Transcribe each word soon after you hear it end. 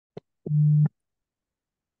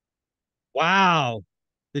Wow.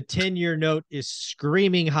 The 10-year note is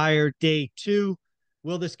screaming higher day two.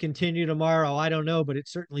 Will this continue tomorrow? I don't know, but it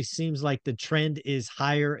certainly seems like the trend is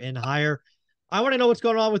higher and higher. I want to know what's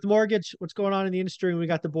going on with mortgage, what's going on in the industry. We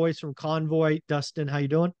got the boys from Convoy. Dustin, how you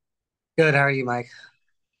doing? Good. How are you, Mike?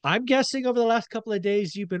 I'm guessing over the last couple of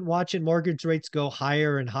days you've been watching mortgage rates go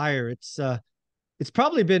higher and higher. It's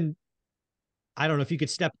probably been, I don't know if you could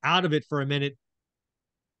step out of it for a minute,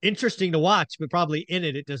 interesting to watch, but probably in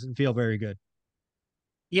it doesn't feel very good.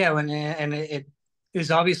 Yeah, it is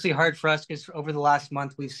obviously hard for us because over the last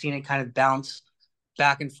month we've seen it kind of bounce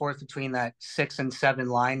back and forth between that 6 and 7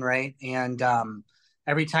 line, right? And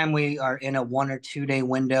every time we are in a 1 or 2 day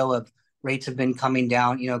window of rates have been coming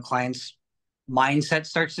down, clients' mindset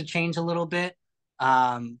starts to change a little bit.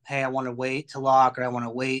 Hey, I want to wait to lock, or I want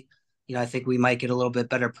to wait. I think we might get a little bit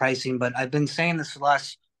better pricing. But I've been saying this for the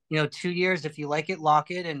last 2 years. If you like it, lock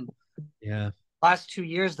it, and Yeah. last 2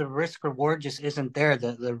 years, the risk reward just isn't there.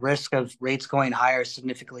 The risk of rates going higher is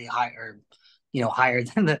significantly higher, higher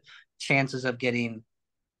than the chances of getting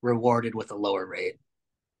rewarded with a lower rate.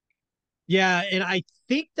 Yeah, and I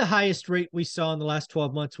think the highest rate we saw in the last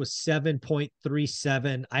 12 months was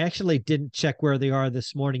 7.37. I actually didn't check where they are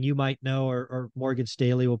this morning. You might know, or Mortgage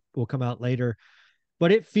Daily will come out later.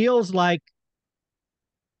 But it feels like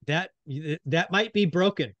that that might be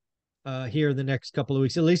broken here in the next couple of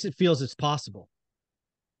weeks. At least it feels it's possible.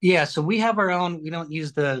 Yeah, so we have our own. We don't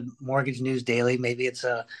use the Mortgage News Daily. Maybe it's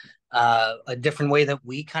a different way that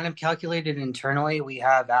we kind of calculate it internally. We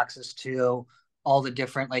have access to all the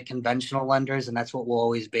different like conventional lenders, and that's what we'll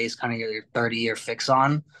always base kind of your 30-year fix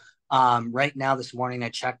on. Right now, this morning I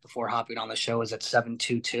checked before hopping on the show is at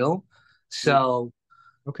 7.22. So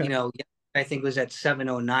you Okay. know, I think it was at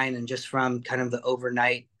 7.09, and just from kind of the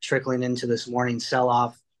overnight trickling into this morning sell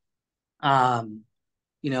off. Um,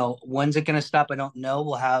 when's it going to stop? I don't know.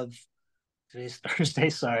 We'll have today's Thursday.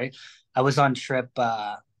 Sorry, I was on trip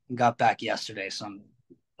and got back yesterday, so I'm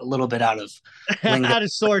a little bit out of lingo. Out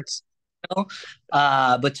of sorts.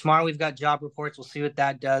 But tomorrow we've got job reports. We'll see what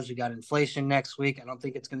that does. We got inflation next week. I don't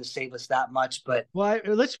think it's going to save us that much, but Well,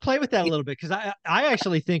 let's play with that a little bit because I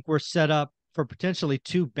actually think we're set up for potentially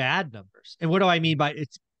two bad numbers. And what do I mean by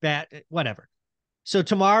it's bad? Whatever. So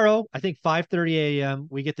tomorrow, I think 5:30 a.m.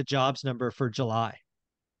 we get the jobs number for July.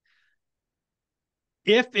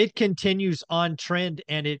 If it continues on trend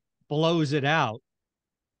and it blows it out,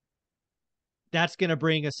 that's going to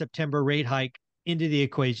bring a September rate hike into the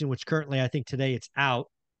equation, which currently I think today it's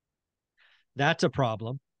out. That's a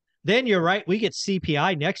problem. Then you're right. We get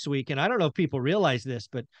CPI next week. And I don't know if people realize this,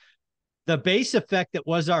 but the base effect that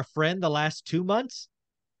was our friend the last 2 months,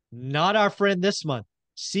 not our friend this month.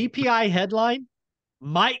 CPI headline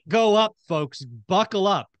might go up, folks. Buckle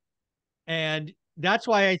up. And that's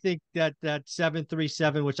why I think that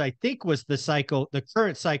 737, which I think was the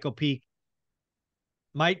current cycle peak,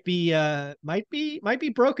 might be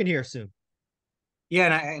broken here soon.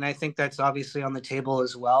 yeah, and I think that's obviously on the table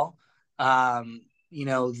as well.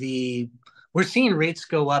 The we're seeing rates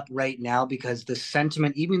go up right now because the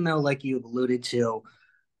sentiment, even though like you alluded to,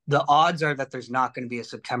 the odds are that there's not going to be a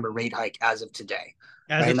September rate hike as of today,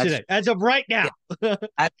 As right? of And that's today, as of right yeah, now.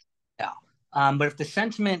 that's, yeah. But if the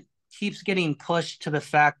sentiment keeps getting pushed to the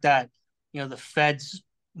fact that the Feds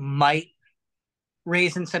might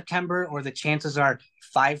raise in September, or the chances are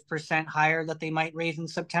 5% higher that they might raise in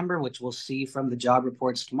September, which we'll see from the job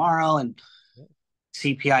reports tomorrow and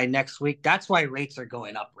CPI next week. That's why rates are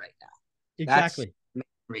going up right now. That's Exactly. the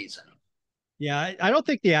main reason. Yeah, I don't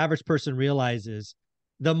think the average person realizes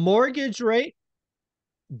the mortgage rate,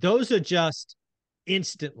 those adjust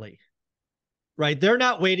instantly, right? They're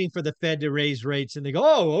not waiting for the Fed to raise rates and they go,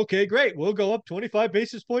 oh, okay, great. We'll go up 25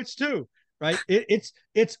 basis points too, right?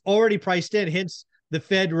 It's already priced in. Hence, the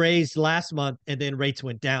Fed raised last month and then rates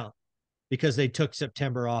went down because they took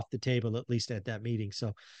September off the table, at least at that meeting.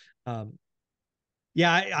 So, um,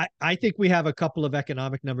 yeah, I think we have a couple of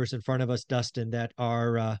economic numbers in front of us, Dustin, that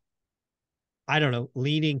are, I don't know,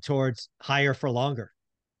 leaning towards higher for longer.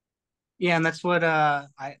 Yeah, and that's what I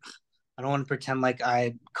don't want to pretend like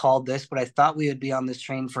I called this, but I thought we would be on this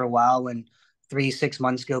train for a while. When 3 6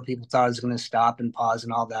 months ago people thought it was going to stop and pause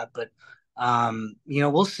and all that. But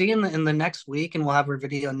we'll see in the next week, and we'll have our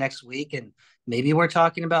video next week, and maybe we're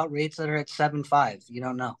talking about rates that are at 7.5. You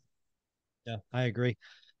don't know. Yeah, I agree.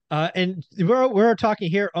 And we're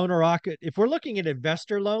talking here, owner rocket. If we're looking at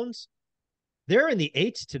investor loans, they're in the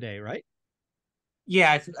eights today, right?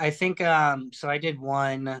 Yeah, I think so. I did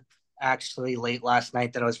one actually late last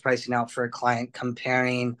night that I was pricing out for a client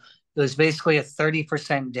comparing. It was basically a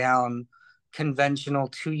 30% down conventional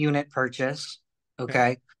 2 unit purchase. Okay.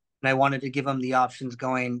 Okay. and I wanted to give them the options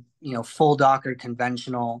going, full doc or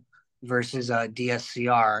conventional versus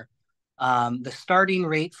DSCR. The starting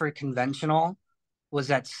rate for conventional was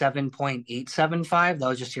at 7.875. That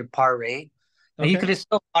was just your par rate. Now you Okay. could have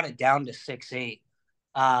still bought it down to 6.8.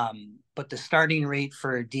 But the starting rate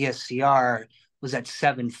for DSCR was at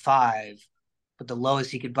 7.5, but the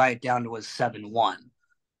lowest you could buy it down to was 7.1.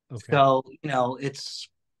 Okay. So, it's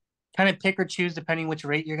kind of pick or choose depending which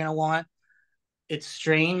rate you're going to want. It's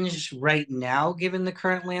strange right now, given the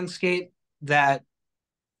current landscape, that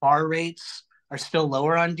par rates are still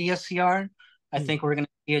lower on DSCR. I Hmm. think we're going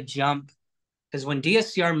to see a jump because when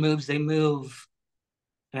DSCR moves, they move,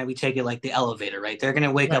 and we take it like the elevator, right? They're going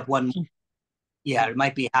to wake Right. up one, yeah, it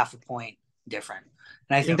might be half a point different.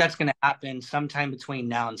 And I think Yep. that's going to happen sometime between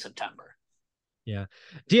now and September. Yeah.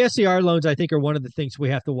 DSCR loans, I think, are one of the things we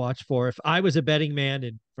have to watch for. If I was a betting man,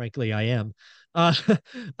 and frankly, I am, uh,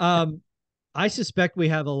 um, I suspect we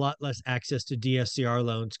have a lot less access to DSCR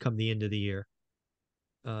loans come the end of the year.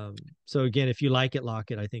 So again, if you like it,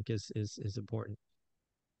 lock it, I think is important.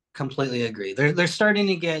 Completely agree. They're starting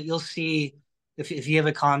to get. You'll see if you have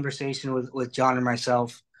a conversation with John or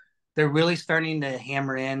myself, they're really starting to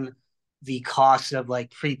hammer in the cost of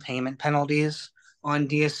like prepayment penalties on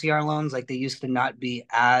DSCR loans. Like they used to not be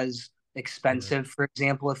as Yeah. expensive. For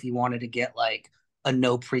example, if you wanted to get like a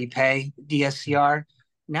no prepay DSCR,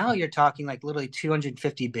 now you're talking like literally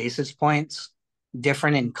 250 basis points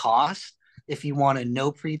different in cost if you want a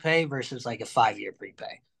no prepay versus like a 5 year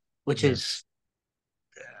prepay, which Yeah. is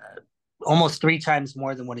almost three times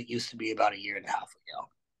more than what it used to be about a year and a half ago.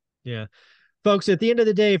 Yeah. Folks, at the end of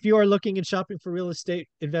the day, if you are looking and shopping for real estate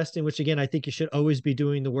investing, which again, I think you should always be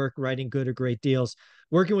doing the work, writing good or great deals,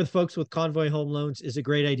 working with folks with Convoy Home Loans is a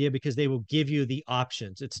great idea because they will give you the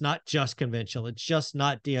options. It's not just conventional, it's just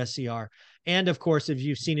not DSCR. And of course, if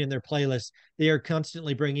you've seen in their playlist, they are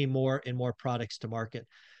constantly bringing more and more products to market.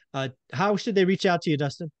 How should they reach out to you,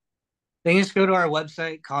 Dustin? They just go to our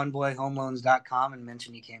website, convoyhomeloans.com, and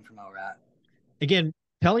mention you came from ORAT. Again,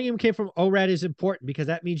 telling him came from ORAT is important because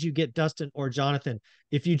that means you get Dustin or Jonathan.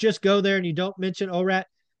 If you just go there and you don't mention ORAT,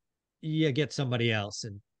 you get somebody else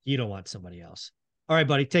and you don't want somebody else. All right,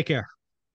 buddy. Take care.